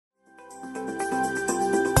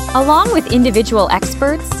Along with individual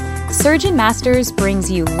experts, SurgeonMasters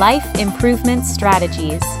brings you life improvement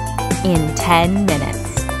strategies in 10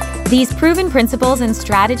 minutes. These proven principles and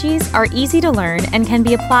strategies are easy to learn and can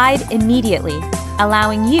be applied immediately,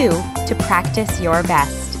 allowing you to practice your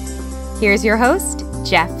best. Here's your host,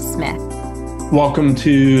 Jeff Smith. Welcome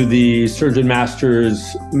to the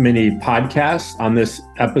SurgeonMasters mini podcast. On this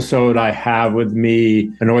episode, I have with me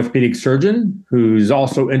an orthopedic surgeon who's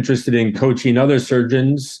also interested in coaching other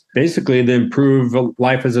surgeons, basically to improve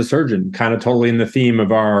life as a surgeon, kind of totally in the theme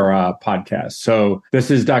of our podcast. So this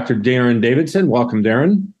is Dr. Darin Davidson. Welcome,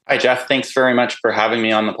 Darin. Hi, Jeff. Thanks very much for having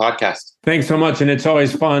me on the podcast. Thanks so much. And it's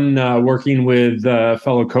always fun working with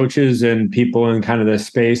fellow coaches and people in kind of the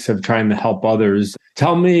space of trying to help others.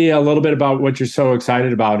 Tell me a little bit about what you're so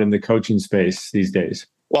excited about in the coaching space these days.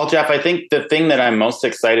 Well, Jeff, I think the thing that I'm most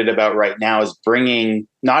excited about right now is bringing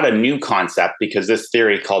not a new concept, because this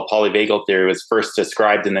theory called Polyvagal Theory was first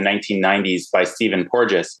described in the 1990s by Stephen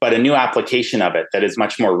Porges, but a new application of it that is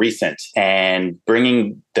much more recent, and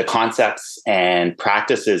bringing the concepts and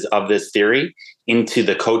practices of this theory into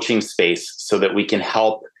the coaching space so that we can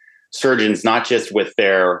help surgeons not just with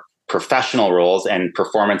their professional roles and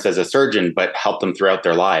performance as a surgeon, but help them throughout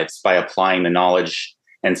their lives by applying the knowledge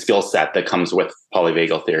and skill set that comes with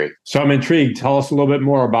polyvagal theory. So I'm intrigued. Tell us a little bit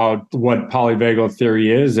more about what polyvagal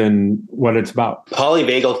theory is and what it's about.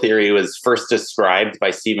 Polyvagal theory was first described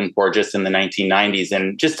by Stephen Porges in the 1990s.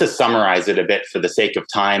 And just to summarize it a bit for the sake of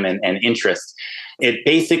time and interest, it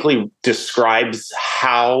basically describes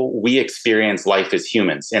how we experience life as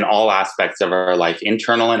humans in all aspects of our life,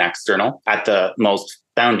 internal and external, at the most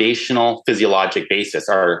foundational physiologic basis,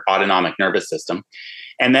 our autonomic nervous system,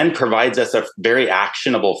 and then provides us a very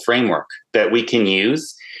actionable framework that we can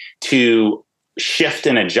use to shift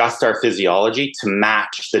and adjust our physiology to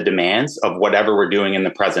match the demands of whatever we're doing in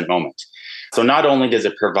the present moment. So not only does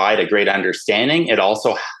it provide a great understanding, it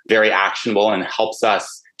also very actionable and helps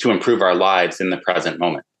us to improve our lives in the present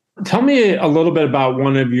moment. Tell me a little bit about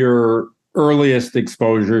one of your earliest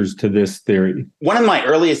exposures to this theory. One of my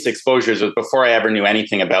earliest exposures was before I ever knew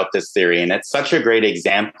anything about this theory. And it's such a great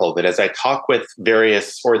example that as I talk with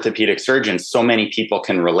various orthopedic surgeons, so many people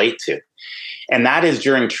can relate to. And that is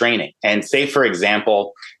during training. And say, for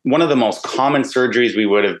example, one of the most common surgeries we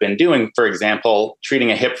would have been doing, for example,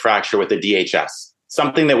 treating a hip fracture with a DHS,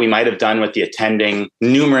 something that we might have done with the attending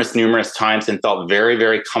numerous times and felt very,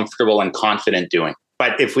 very comfortable and confident doing.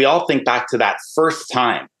 But if we all think back to that first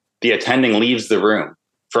time the attending leaves the room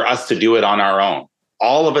for us to do it on our own,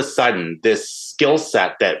 all of a sudden, this skill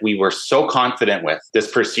set that we were so confident with,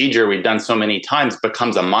 this procedure we've done so many times,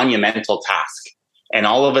 becomes a monumental task. And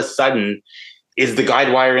all of a sudden, is the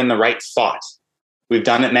guide wire in the right spot? We've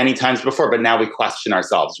done it many times before, but now we question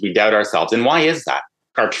ourselves. We doubt ourselves. And why is that?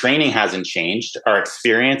 Our training hasn't changed. Our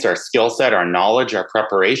experience, our skill set, our knowledge, our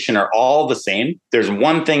preparation are all the same. There's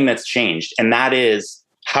one thing that's changed, and that is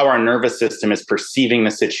how our nervous system is perceiving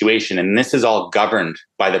the situation. And this is all governed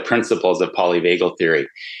by the principles of polyvagal theory.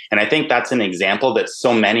 And I think that's an example that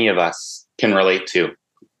so many of us can relate to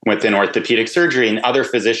within orthopedic surgery and other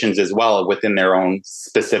physicians as well within their own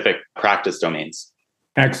specific practice domains.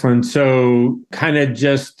 Excellent. So kind of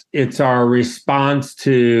just it's our response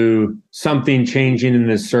to something changing in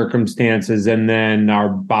the circumstances, and then our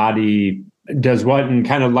body does what, and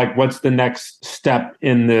kind of like what's the next step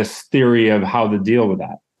in this theory of how to deal with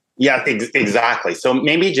that? Yeah, exactly. So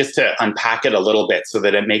maybe just to unpack it a little bit so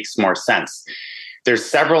that it makes more sense. There's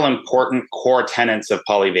several important core tenets of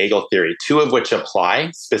polyvagal theory, two of which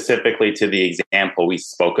apply specifically to the example we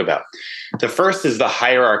spoke about. The first is the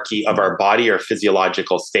hierarchy of our body or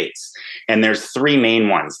physiological states. And there's three main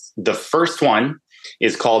ones. The first one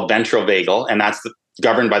is called ventral vagal, and that's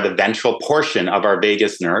governed by the ventral portion of our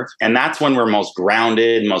vagus nerve. And that's when we're most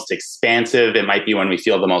grounded, most expansive. It might be when we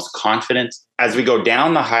feel the most confident. As we go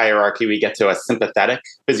down the hierarchy, we get to a sympathetic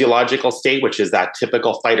physiological state, which is that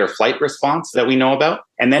typical fight or flight response that we know about.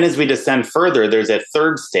 And then as we descend further, there's a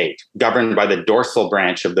third state governed by the dorsal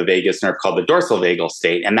branch of the vagus nerve called the dorsal vagal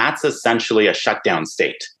state. And that's essentially a shutdown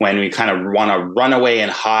state when we kind of want to run away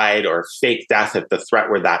and hide or fake death if the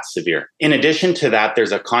threat were that severe. In addition to that,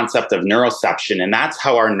 there's a concept of neuroception, and that's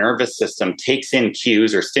how our nervous system takes in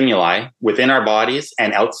cues or stimuli within our bodies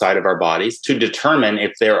and outside of our bodies to determine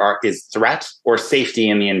if there is threat or safety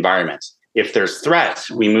in the environment. If there's threat,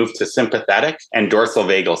 we move to sympathetic and dorsal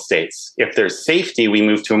vagal states. If there's safety, we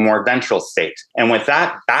move to a more ventral state. And with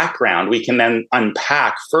that background, we can then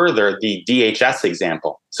unpack further the DHS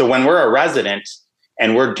example. So when we're a resident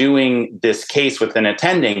and we're doing this case with an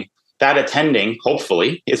attending, that attending,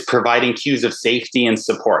 hopefully, is providing cues of safety and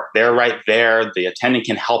support. They're right there. The attending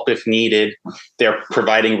can help if needed. They're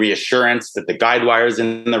providing reassurance that the guide wire is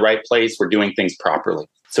in the right place. We're doing things properly.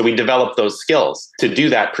 So we develop those skills to do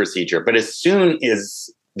that procedure. But as soon as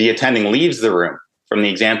the attending leaves the room, from the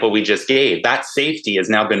example we just gave, that safety has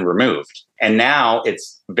now been removed. And now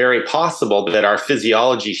it's very possible that our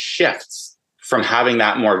physiology shifts from having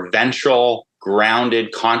that more ventral,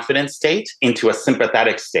 grounded, confident state into a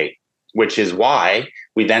sympathetic state, which is why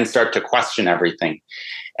we then start to question everything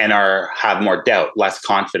and have more doubt, less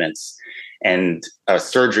confidence. And a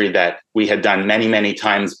surgery that we had done many, many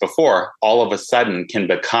times before, all of a sudden can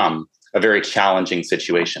become a very challenging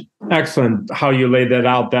situation. Excellent. How you laid that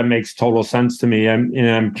out, that makes total sense to me.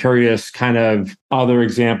 I'm curious, kind of other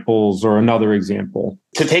examples or another example.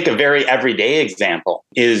 To take a very everyday example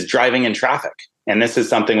is driving in traffic. And this is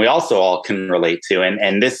something we also all can relate to.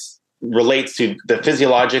 And this relates to the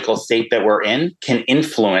physiological state that we're in can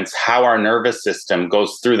influence how our nervous system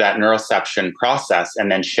goes through that neuroception process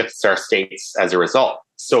and then shifts our states as a result.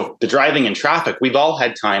 So the driving in traffic, we've all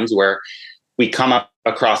had times where we come up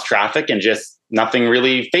across traffic and just nothing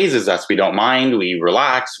really phases us. We don't mind, we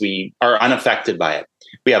relax, we are unaffected by it.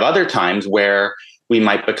 We have other times where we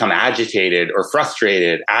might become agitated or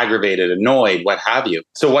frustrated, aggravated, annoyed, what have you.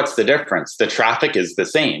 So what's the difference? The traffic is the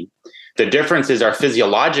same. The difference is our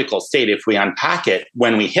physiological state, if we unpack it,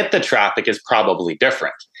 when we hit the traffic is probably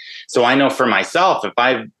different. So I know for myself, if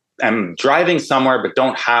I am driving somewhere but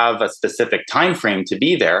don't have a specific time frame to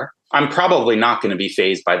be there, I'm probably not going to be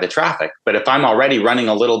fazed by the traffic. But if I'm already running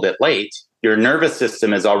a little bit late, your nervous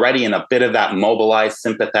system is already in a bit of that mobilized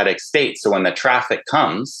sympathetic state. So when the traffic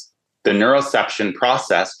comes, the neuroception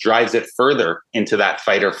process drives it further into that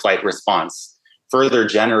fight or flight response, further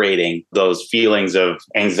generating those feelings of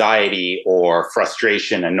anxiety or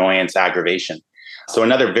frustration, annoyance, aggravation. So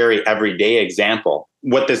another very everyday example,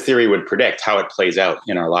 what this theory would predict, how it plays out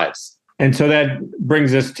in our lives. And so that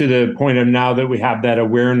brings us to the point of now that we have that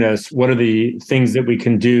awareness, what are the things that we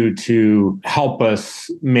can do to help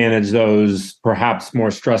us manage those perhaps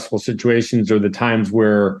more stressful situations or the times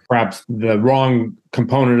where perhaps the wrong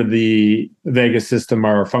component of the vagus system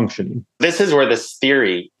are functioning? This is where this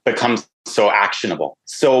theory becomes so actionable.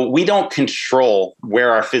 So we don't control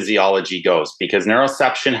where our physiology goes because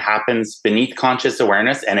neuroception happens beneath conscious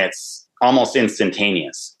awareness and it's almost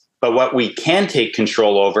instantaneous. But what we can take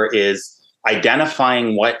control over is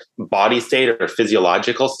identifying what body state or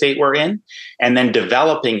physiological state we're in, and then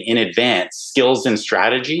developing in advance skills and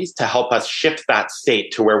strategies to help us shift that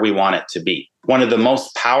state to where we want it to be. One of the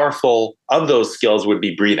most powerful of those skills would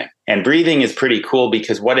be breathing. And breathing is pretty cool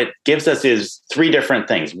because what it gives us is three different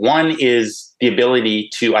things. One is the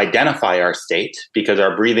ability to identify our state because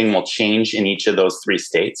our breathing will change in each of those three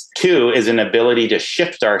states. Two is an ability to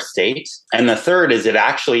shift our state. And the third is it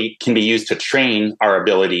actually can be used to train our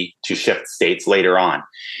ability to shift states later on.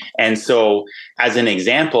 And so as an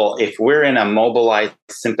example, if we're in a mobilized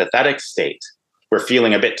sympathetic state, we're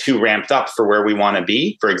feeling a bit too ramped up for where we want to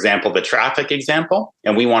be. For example, the traffic example,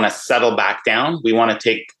 and we want to settle back down. We want to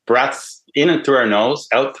take breaths in and through our nose,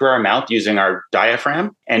 out through our mouth using our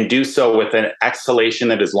diaphragm, and do so with an exhalation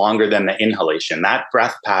that is longer than the inhalation. That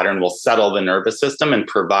breath pattern will settle the nervous system and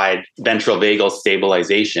provide ventral vagal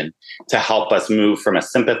stabilization to help us move from a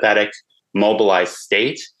sympathetic, mobilized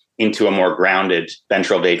state into a more grounded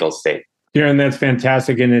ventral vagal state. Darin, that's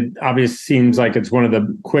fantastic. And it obviously seems like it's one of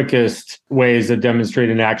the quickest ways of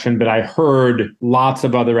demonstrating action, but I heard lots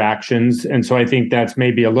of other actions. And so I think that's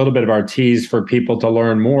maybe a little bit of our tease for people to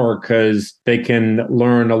learn more because they can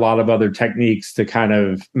learn a lot of other techniques to kind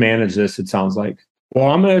of manage this, it sounds like. Well,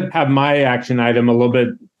 I'm going to have my action item a little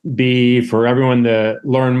bit be for everyone to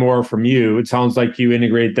learn more from you. It sounds like you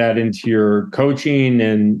integrate that into your coaching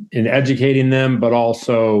and in educating them, but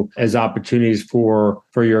also as opportunities for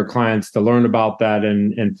your clients to learn about that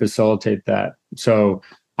and facilitate that. So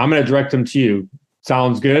I'm going to direct them to you.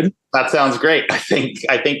 Sounds good? That sounds great. I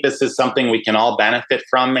think this is something we can all benefit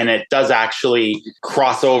from, and it does actually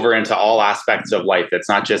cross over into all aspects of life. It's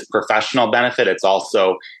not just professional benefit. It's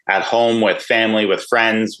also at home with family, with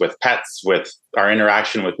friends, with pets, with our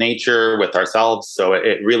interaction with nature, with ourselves. So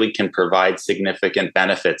it really can provide significant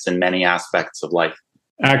benefits in many aspects of life.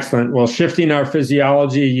 Excellent. Well, shifting our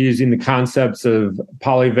physiology using the concepts of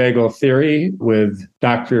Polyvagal Theory with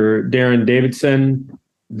Dr. Darin Davidson.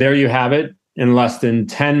 There you have it. In less than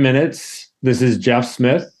 10 minutes, this is Jeff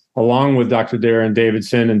Smith, along with Dr. Darin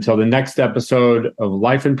Davidson, until the next episode of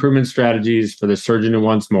Life Improvement Strategies for the Surgeon Who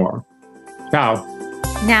Wants More. Ciao.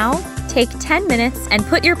 Now, take 10 minutes and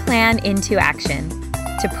put your plan into action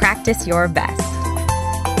to practice your best.